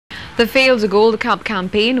The failed Gold Cup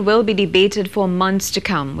campaign will be debated for months to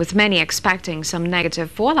come, with many expecting some negative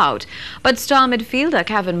fallout. But star midfielder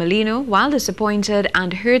Kevin Molino, while disappointed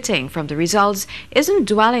and hurting from the results, isn't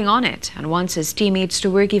dwelling on it and wants his teammates to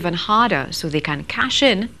work even harder so they can cash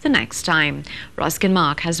in the next time. Ruskin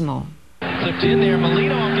Mark has more. Clipped in there,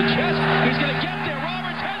 Molino off the chest. He's going to get there.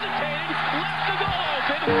 Roberts hesitating. Left the goal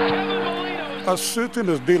open. Kevin Molino. As certain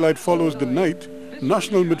as daylight follows the night,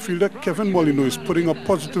 national midfielder Kevin Molino is putting a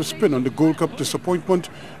positive spin on the Gold Cup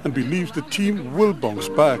disappointment and believes the team will bounce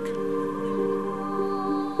back.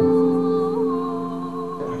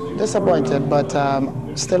 Disappointed, but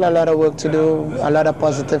still a lot of work to do, a lot of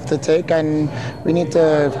positive to take, and we need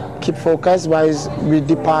to keep focused while we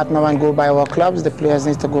depart now and go by our clubs. The players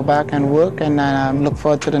need to go back and work and look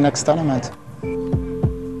forward to the next tournament.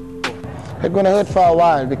 It's going to hurt for a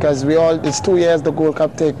while because it's 2 years the Gold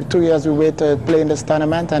Cup take. 2 years we wait to play in this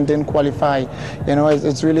tournament and didn't qualify. You know,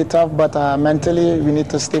 it's really tough, but mentally we need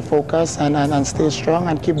to stay focused and stay strong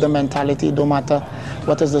and keep the mentality no matter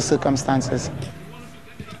what is the circumstances.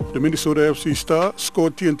 The Minnesota FC star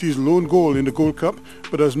scored TNT's lone goal in the Gold Cup,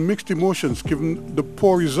 but has mixed emotions given the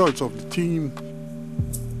poor results of the team.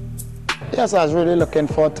 Yes, I was really looking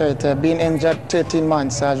forward to it. Being injured 13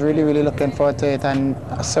 months, I was really looking forward to it, and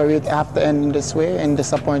sorry it have to end this way in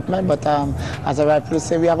disappointment. But as I rightfully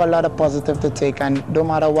say, we have a lot of positive to take, and no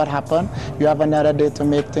matter what happens, you have another day to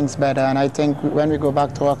make things better. And I think when we go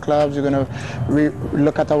back to our clubs, we're going to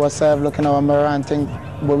look at ourselves, look in our mirror, and think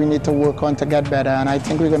what we need to work on to get better. And I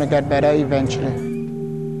think we're going to get better eventually.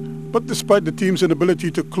 But despite the team's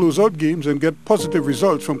inability to close out games and get positive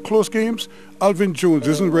results from close games, Alvin Jones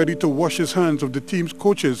isn't ready to wash his hands of the team's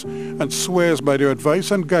coaches and swears by their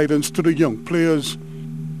advice and guidance to the young players.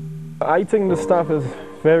 I think the staff is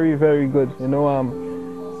very good. You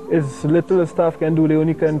know, as little as staff can do, they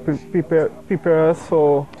only can prepare us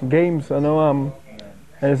for games. You know,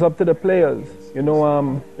 and it's up to the players. You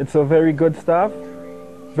know, it's a very good staff,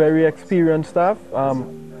 very experienced staff.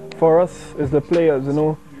 For us, it's the players. You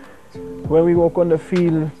know. When we walk on the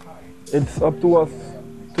field, it's up to us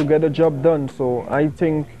to get the job done. So I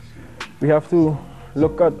think we have to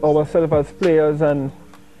look at ourselves as players and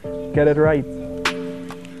get it right.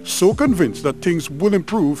 So convinced that things will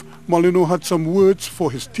improve, Molino had some words for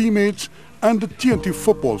his teammates and the TNT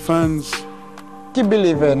football fans. Keep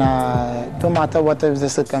believing, no matter what is the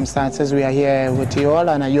circumstances, we are here with you all,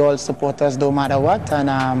 and you all support us no matter what, and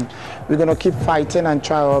we're going to keep fighting and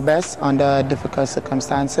try our best under difficult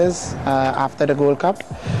circumstances after the Gold Cup.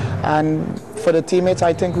 And for the teammates,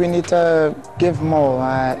 I think we need to give more,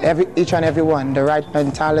 each and every one, the right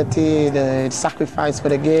mentality, the sacrifice for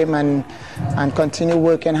the game, and continue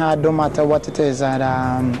working hard no matter what it is. And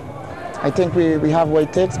I think we have what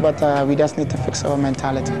it takes, but we just need to fix our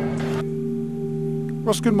mentality.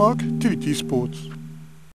 Ruskin Mark, TNT Sports.